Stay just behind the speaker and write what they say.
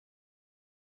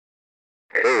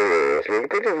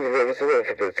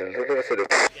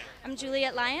I'm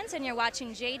Juliet Lyons, and you're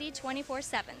watching JD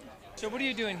 24/7. So what are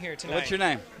you doing here tonight? What's your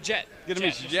name? Jet. Good to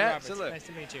meet you, Jet. So nice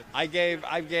to meet you. I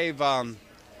gave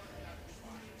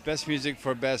best music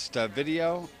for best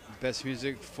video, best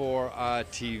music for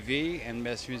TV, and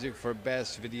best music for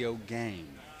best video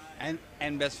game,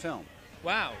 and best film.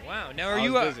 Wow, wow. Now Are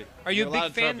you a big fan? Are you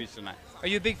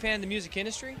a big fan of the music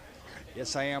industry?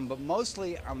 Yes, I am, but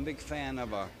mostly I'm a big fan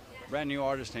of a brand new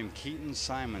artist named Keaton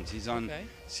Simons. He's on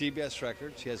CBS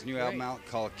Records. He has a new album out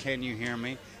called Can You Hear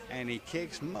Me? And he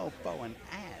kicks mofo and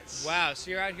ass. Wow,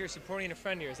 so you're out here supporting a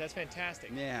friend of yours. That's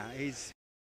fantastic. Yeah, he's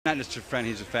not just a friend,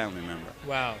 he's a family member.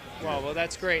 Wow. Wow, well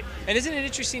that's great. And isn't it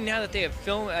interesting now that they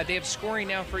have scoring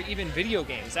now for even video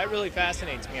games? That really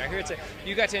fascinates me. I hear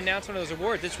you got to announce one of those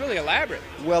awards. It's really elaborate.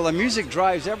 Well, the music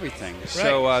drives everything. Right.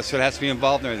 So it has to be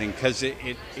involved in everything because it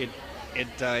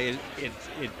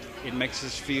makes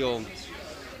us feel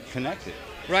connected.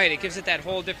 Right, it gives it that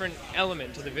whole different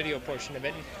element to the video portion of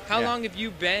it. And how long have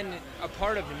you been a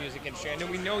part of the music industry? I know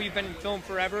we know you've been in film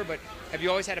forever, but have you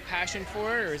always had a passion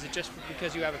for it, or is it just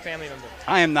because you have a family member?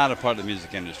 I am not a part of the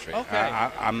music industry. Okay.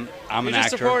 I'm an just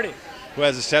actor supporting. who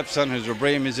has a stepson who's a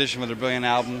brilliant musician with a brilliant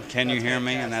album, Can You Hear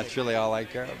Me? And that's really all I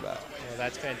care about. Well,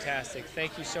 that's fantastic.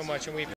 Thank you so much. And we